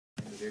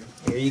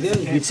Here you go.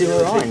 You two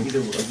are on.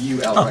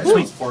 Oh,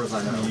 sweet.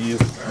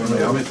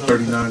 I'm at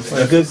 39.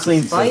 A good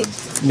clean fight.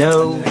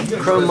 No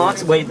Chrome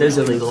Mox. Wait, those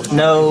are legal.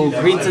 No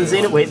Green Sun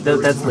Zenith. Wait,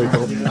 that's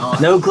legal.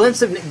 No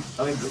Glimpse of...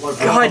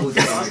 God!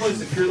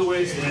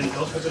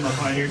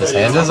 This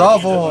hand is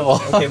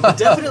awful. Okay, but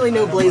definitely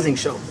no Blazing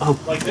Show. Oh,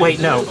 wait,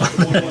 no.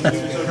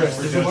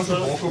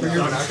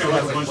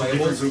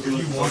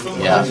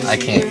 Yeah, I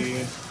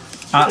can't.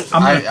 I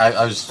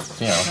was,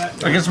 you know.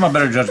 Against my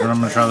better judgment, I'm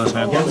going to try this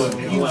hand.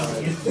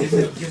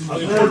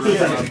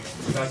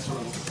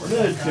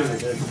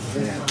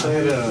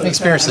 My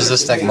experience is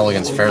this deck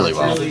mulligans fairly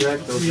well.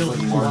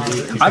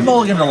 I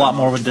mulliganed a lot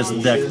more with this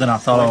deck than I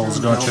thought I was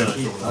going to.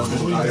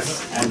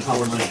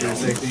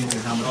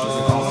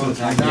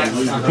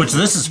 Which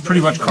this is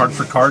pretty much card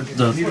for card,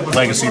 the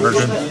legacy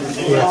version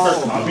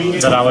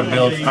that I would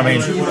build. I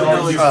mean, to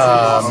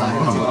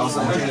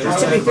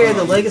be fair,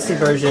 the legacy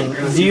version.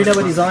 Do you know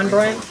what he's on,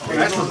 Brian?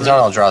 He's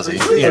on Eldrazi.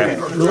 Yeah. Okay.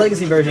 The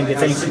legacy version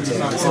gets ancient too.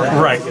 So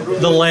Right.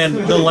 The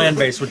land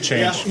base would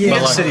change. Yeah.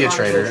 But City of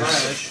Traders.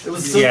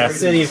 Yeah.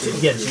 City of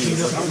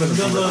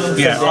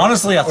Yeah.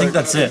 Honestly, I think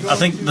that's it. I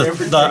think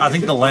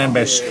the land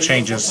base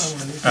changes.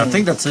 I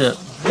think that's it.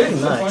 Pretty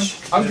much.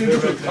 So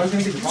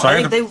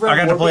I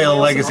got to play a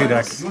legacy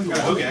deck.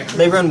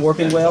 They run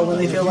Warping Whale when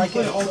they feel like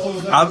it.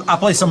 I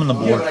play some on the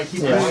board.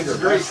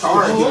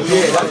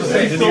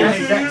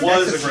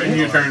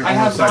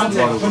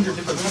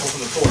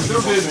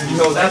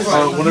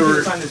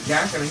 Whenever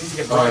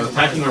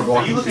attacking or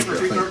blocking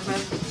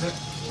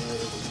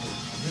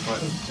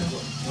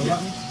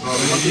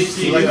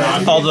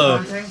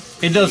Although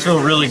it does feel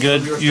really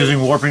good using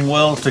Warping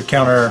Will to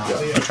counter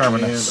a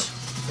Terminus.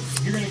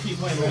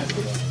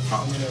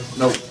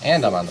 Nope.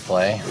 And I'm on the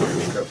play.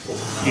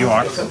 You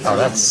are. Oh,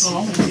 that's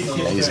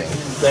amazing.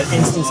 That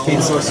instant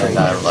speed sorcery. And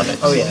I love it.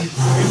 Oh yeah.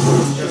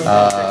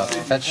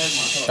 Fetch,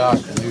 shock,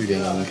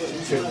 looting.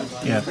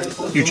 Yeah.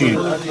 You cheated.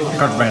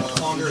 Card banned.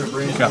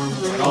 Yeah.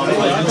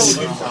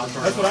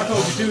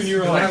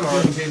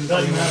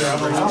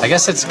 I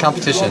guess it's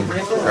competition,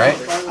 right?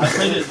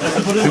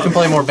 Who can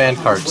play more banned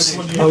cards?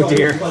 Oh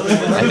dear.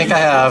 I think I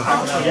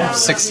have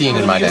 16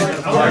 in my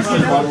deck.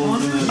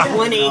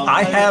 20.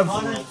 I have,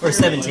 or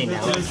 17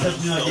 now.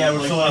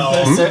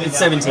 It's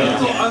 17.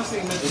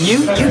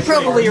 You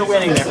probably are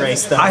winning that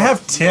race though. I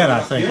have 10, I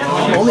think.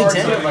 Only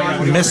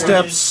 10.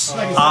 Missteps,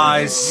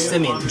 eyes,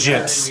 Simeon.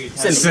 jits,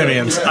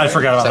 Simeons. I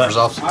forgot about that.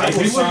 Resolved.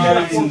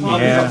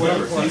 Yeah.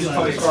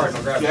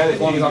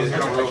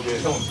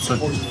 So,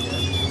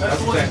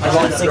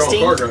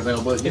 16?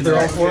 If they're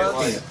all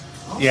 4-ups?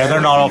 yeah,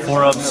 they're not all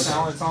 4-ups.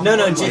 No,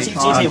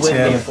 GT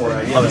wouldn't be a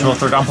 4-up. 11, 12,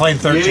 13. I'm playing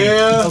 13.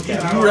 Yeah, Okay.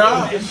 you're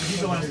right.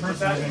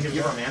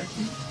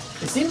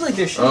 It seems like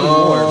there should be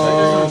more.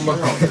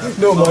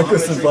 No,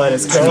 Marcus is blind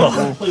as hell.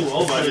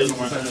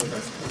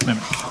 I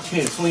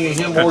can't swing at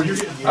him, or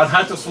I'd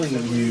have to swing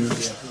at you,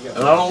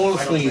 and I don't want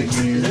to swing at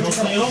you. That's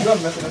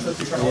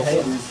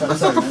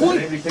not the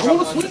point. I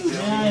want to swing.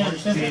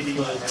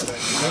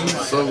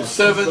 So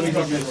 7.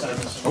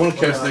 I want to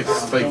cast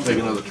next fake, take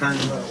another turn.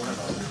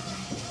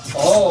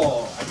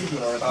 Oh,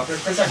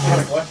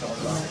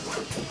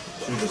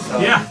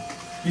 yeah.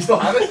 You still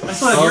have it?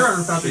 That's not your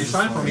artifact that you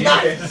signed for me.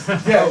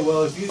 Yeah,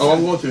 well, if you. Oh,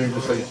 I'm going to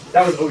just say.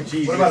 That was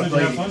OG. What about the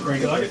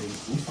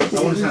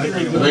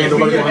Ain't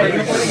nobody going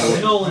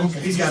to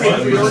He's got it.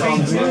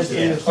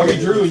 Okay,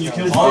 Drew, and you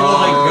killed all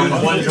like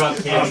good one-drop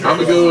candy. I'm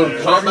going to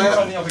go combat.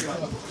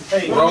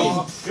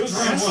 Roll.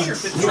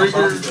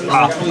 Trigger. I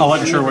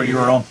wasn't sure what you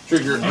were on.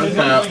 Trigger.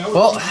 Untap.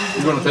 Well,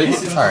 You want to take it?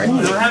 alright. I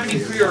don't have any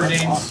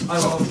preordains.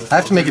 I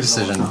have to make a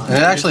decision. And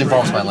it actually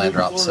involves my land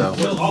drop, so.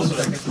 No, what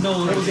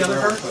was the other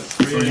card?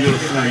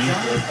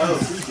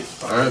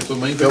 Alright, so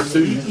main goes 2.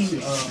 I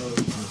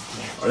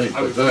didn't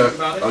put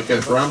that. I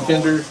cast Rhyme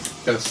Tender,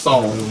 cast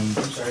Song.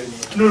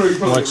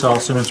 Like Saul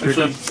Simmons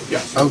Creature.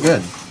 Yeah. Oh,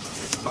 good.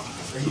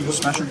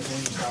 Smasher.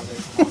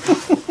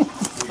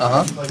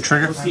 Yep.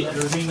 Trigger.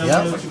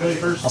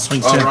 I'll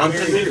swing 10. Rhyme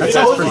Tender. That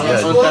sounds pretty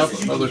good.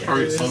 Untap other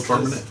target, so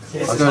permanent.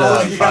 I'll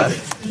go to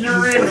 5. Do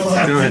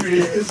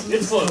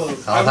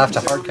it. I'll have to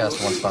hardcast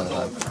one spot at a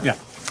time. Yeah.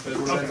 But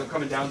what it ends up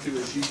coming down to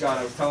is she's got,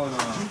 I was telling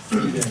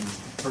Eden,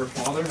 her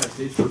father has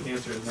stage 4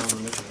 cancer is now in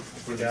remission.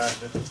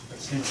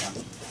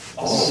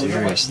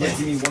 Seriously. Give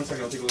me 1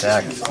 second, I'll take a look.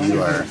 Dak,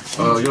 you are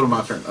Go to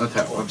my turn.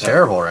 Untap.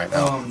 terrible right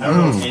now.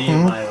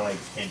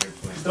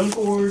 Stone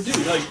Forward,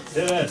 dude, like,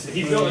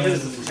 he built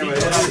his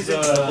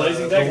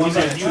blazing deck, he's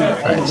like, you have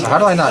Alright, so how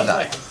do I not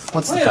die?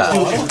 What's the path?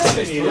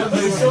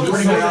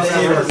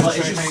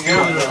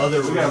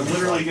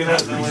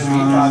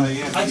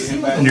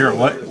 And you're at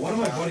what? One of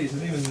my buddies,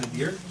 his name is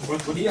Nadir.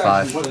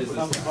 5.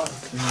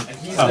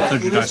 Oh,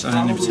 third your dice. I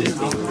didn't even see it.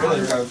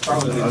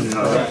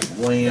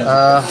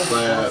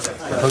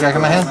 Hogaak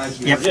in my hand?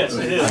 Yep.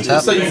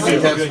 Untap. Say you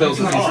can have spells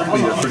in these,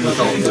 pretty much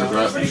all of it,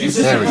 right?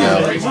 There we go.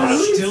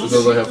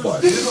 Because they have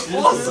flash.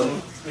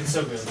 It's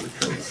so good.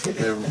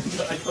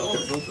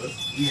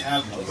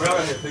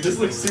 This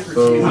looks super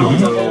So, cheap.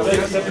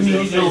 I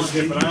mean, you know it's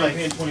good, but I'm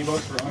paying $20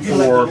 for it.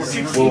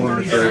 4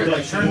 wilderness trade.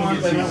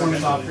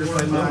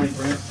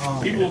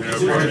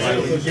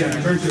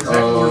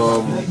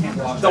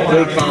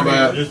 Full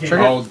combat.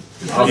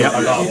 I'll you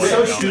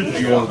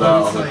want that?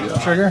 I'll hit you.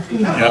 Trigger?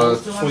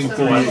 Swing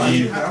 4 at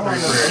you.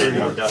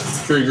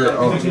 Trigger,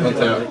 I'll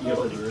untap.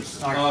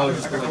 Alright,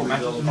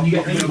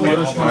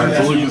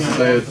 so Lucas is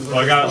dead. I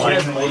got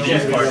like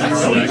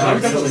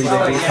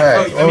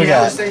Alright, what we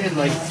got? You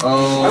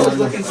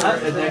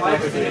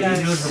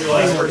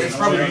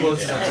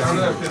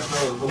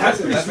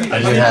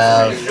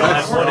have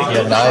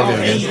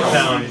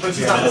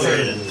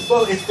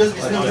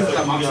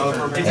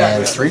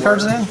and 3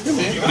 cards in?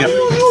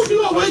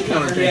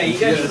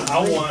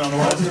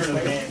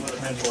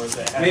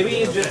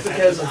 Maybe just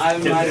because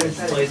I'm not even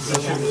played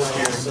such a good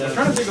game. I'm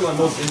trying to think of my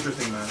most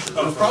interesting match. It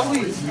was probably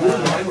you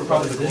and mine were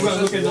probably the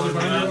most.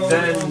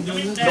 Then no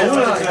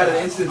one had an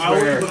instance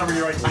where I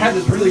had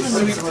this really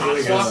sweet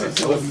swap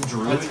into a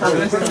tournament.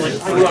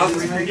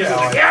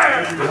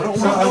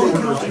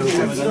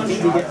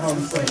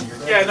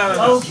 Yeah,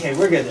 no. Okay,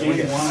 we're good. We're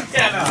good.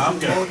 Yeah, no, I'm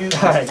good.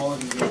 Alright.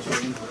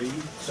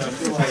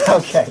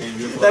 Okay.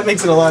 That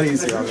makes it a lot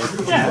easier.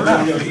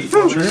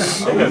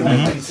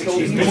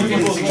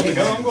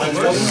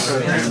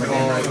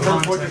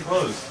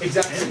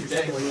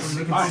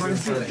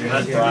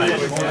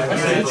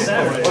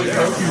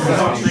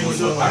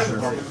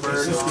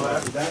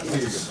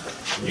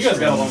 You guys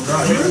got a long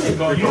drive.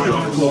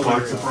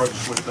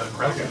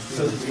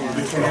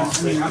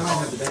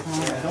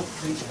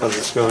 How's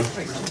this going?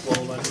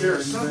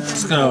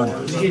 It's going.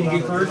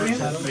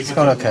 It's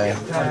going okay.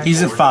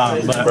 He's at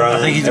 5, but I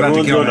think he's about to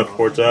Everyone's go. going to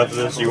ports after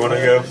this. You want to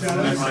go? Or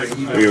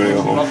you want to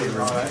go home?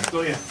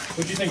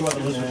 What'd you think about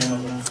the list?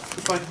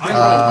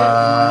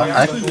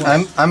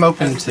 I'm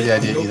open to the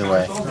idea either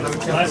way.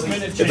 Last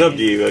minute It's up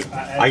to you. Like,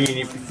 I can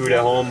eat food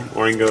at home,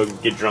 or I can go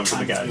get drunk with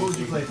the guys.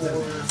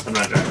 I'm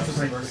not drunk.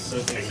 I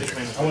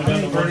went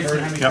down the burning.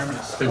 Yep.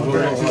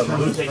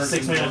 It takes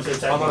 6 minutes to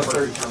attack.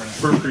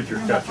 Bird creature,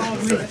 gotcha.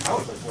 Okay.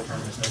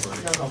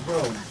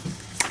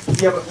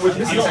 Yeah, but with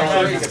this,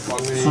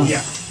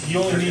 Yeah. You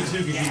only need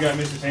 2 because you got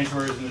Mr.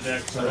 Sanctuaries in the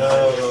deck. So.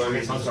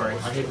 I'm sorry. I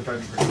hate to try to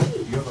be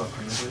crazy. You have a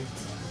cranial, please?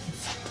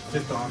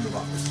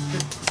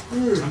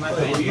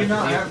 Do you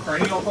not have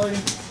cranial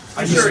plating?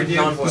 I'm sure it did.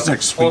 This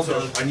next sweet.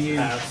 Also, I need you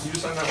to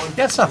sign that one.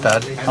 Yeah, it's not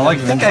bad. I like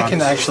I think I can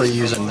actually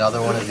use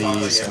another one of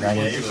these, and I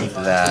need to keep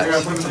that.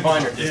 Put them in the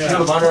binder. You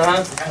know the binder I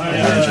have?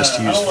 And then just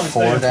use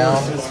 4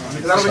 down. So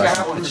I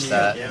can pitch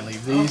that and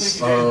leave these.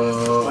 Stephanie!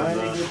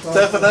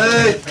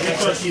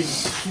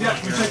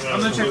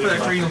 I'm gonna check for that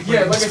cranial.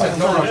 Yeah, like I said,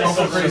 no, don't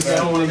go crazy. I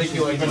don't want to make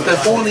you like.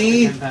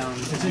 Stephanie!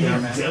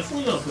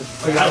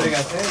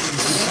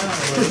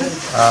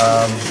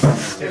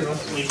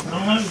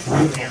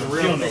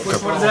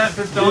 Which one is that?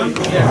 Fifth Dawn? Yeah.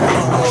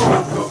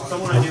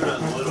 Someone I do at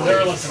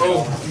Little.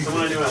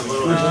 Someone I do at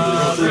Little.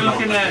 You're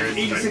looking at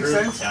 86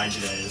 cents?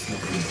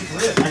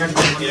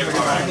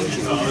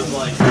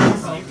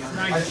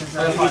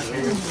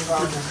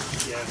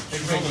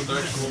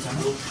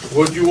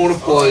 What do you want to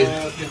play?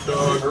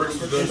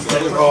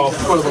 Oh,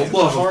 for the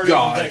love of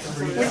God.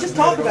 We just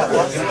talked about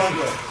what's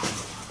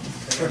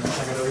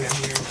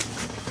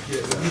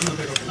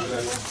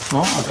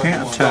Well, I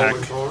can't attack.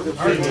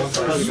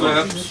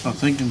 I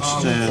think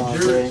instead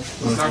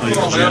we'll play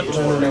Jet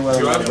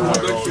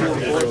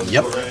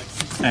Yep.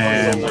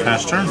 and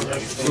pass turn.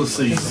 Let's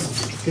see.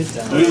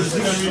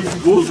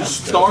 We'll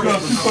just start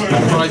up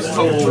price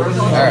total.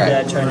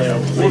 Alright.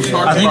 We'll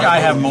start I think I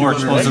have more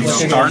explosive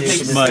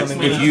starts, but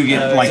if you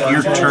get like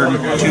your turn 2,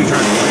 turn 3,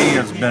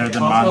 it's better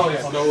than mine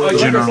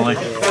generally.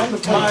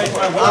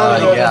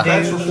 Yeah.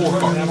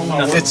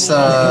 It's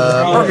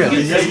Bergen.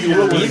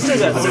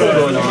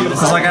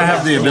 Because like I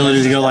have the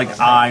ability to go like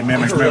I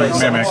mimic,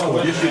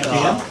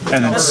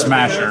 and then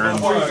smasher. And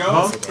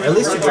At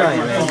least you're trying,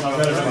 man.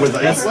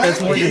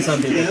 That's more than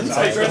some people can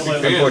say,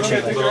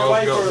 unfortunately.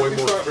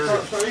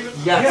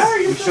 Yes,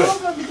 you should.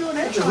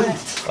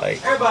 Like,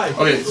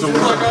 Okay, so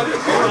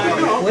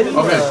when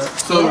okay,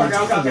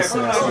 so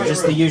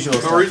just the usual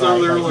stuff, like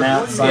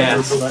math,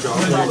 science,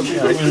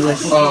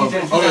 English,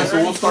 okay, so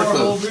we'll start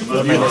the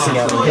missing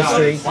out on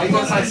history.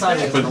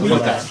 but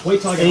with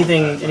that.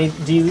 Anything,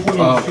 do you,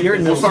 you're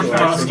in We'll this start the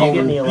class, do you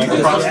get any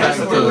elective? prospect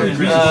to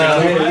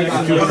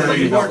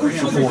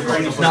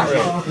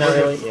 $280 Not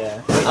really,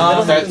 yeah.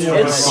 That's your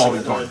It's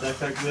solving card.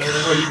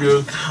 Are you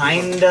good?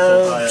 kind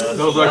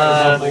of,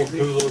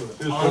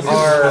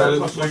 our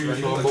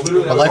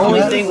What life only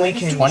you thing we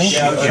can 20?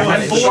 choose are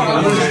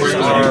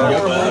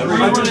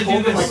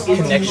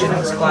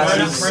connections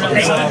classes.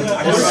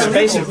 This is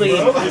basically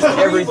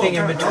everything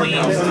in between.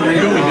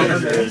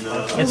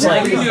 It's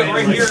like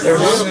there's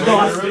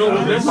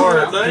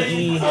art,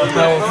 PE,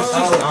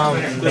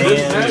 health,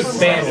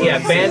 band. Yeah,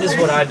 band is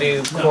what I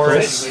do.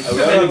 Chorus.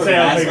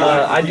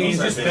 I do.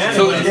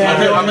 So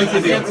I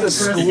think the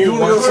school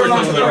wants to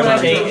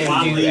rotate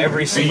and do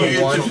every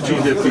single one.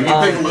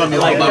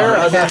 Like there are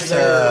other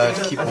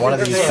keep one of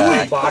these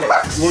back.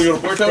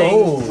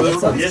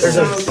 There's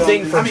a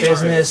thing for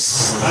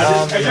business,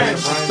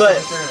 but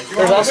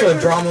there's also a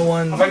drama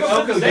one.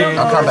 I'll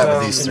combat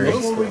with these three.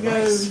 See,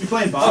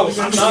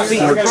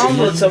 the problem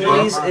with some of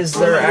these is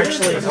they're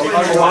actually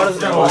a lot of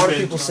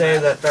people say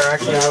that they're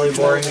actually really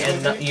boring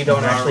and you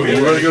don't actually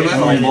do anything.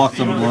 Unlock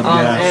the blood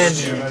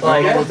gas. And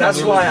like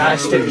that's why I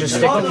just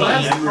stick with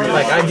PE.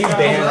 Like I do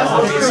band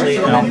obviously,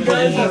 and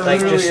PE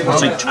like just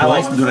I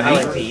like PE. I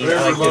like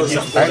doing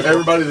something.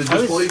 Everybody that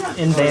just played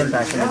in band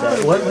back in the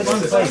day. What did you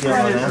play,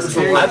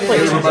 Dylan? I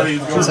played everybody.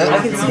 I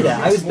can see that.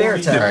 I was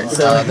baritone. Alright,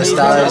 this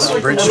dies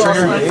bridge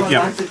trigger.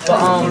 Yeah.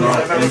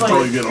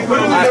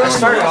 But I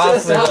started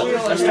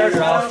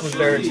off with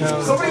baritone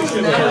because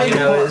you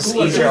know it was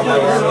easier on my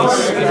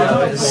lungs. You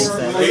know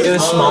it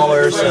was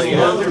smaller, so you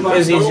know it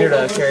was easier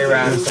to carry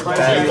around and stuff like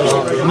that.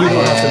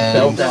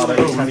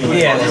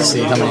 Yeah. Let's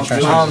see how many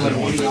turns.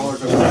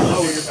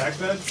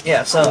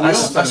 Yeah, so I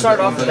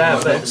started off with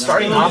that, but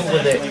starting off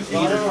with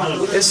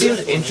it seems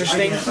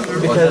interesting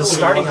because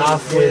starting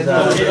off with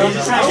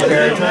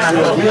baritone,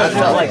 I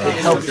felt like it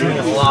helped me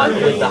a lot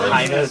with the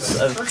high notes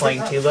of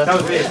playing tuba,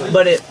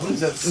 but it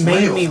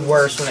made me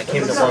worse when it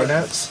came to low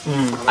notes.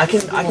 I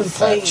can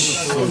play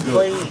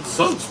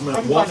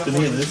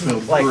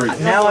like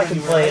now I can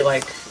play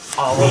like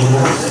all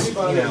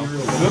over, you know,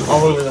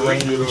 all over the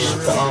range of notes you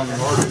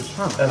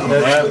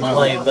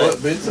play, but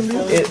it's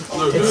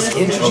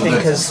interesting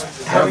because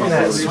having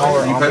that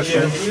smaller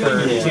embouchure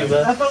for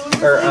tuba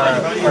or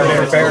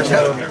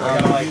baritone,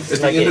 like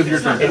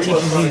it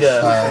teaches you to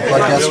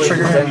blood gas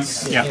trigger.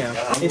 Yeah,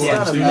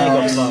 you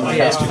know, it's not a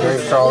Cast a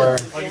grave crawler.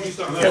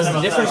 because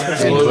the difference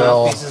between the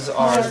pieces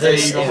are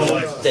this and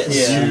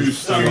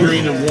this.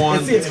 green and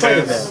one. It's quite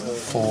a bit.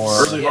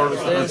 For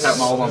Cast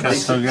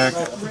Hogaak.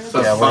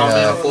 yeah, we're gonna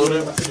get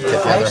the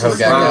other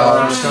Hogaak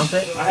out.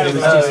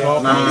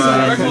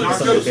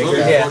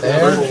 Yeah.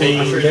 There.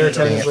 Being at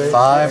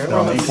 5,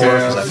 going at 4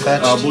 because I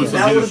fetched.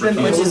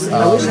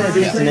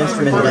 It's an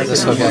instrument like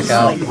This Hogaak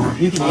out.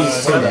 you can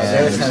use two of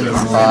And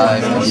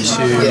 5 and 2.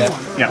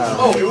 Yeah.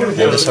 And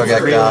this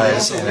Hogaak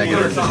dies, and I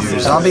get to do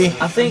zombie.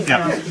 I think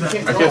Yeah.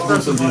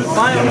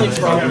 my only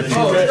problem with it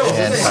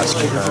And pass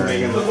turn.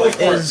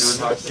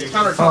 is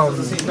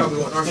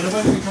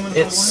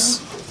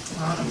it's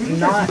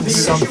not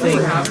something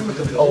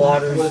a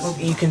lot of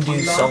you can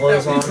do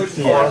solos on a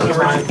lot of the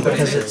time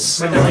because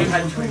it's like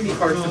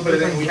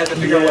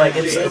you're like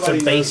it's a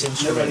bass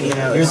instrument, you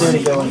know. You're there to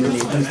go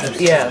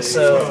underneath. Yeah,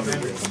 so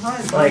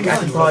like I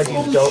could probably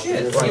do dope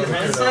like a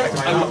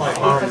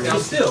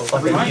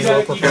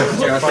duo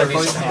performance, but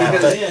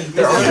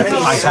there aren't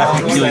many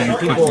songs that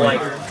people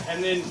like.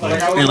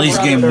 At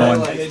least game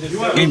 1.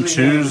 Game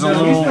 2 is a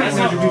little.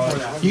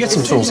 You get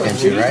some tools game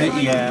 2, right?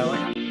 Yeah.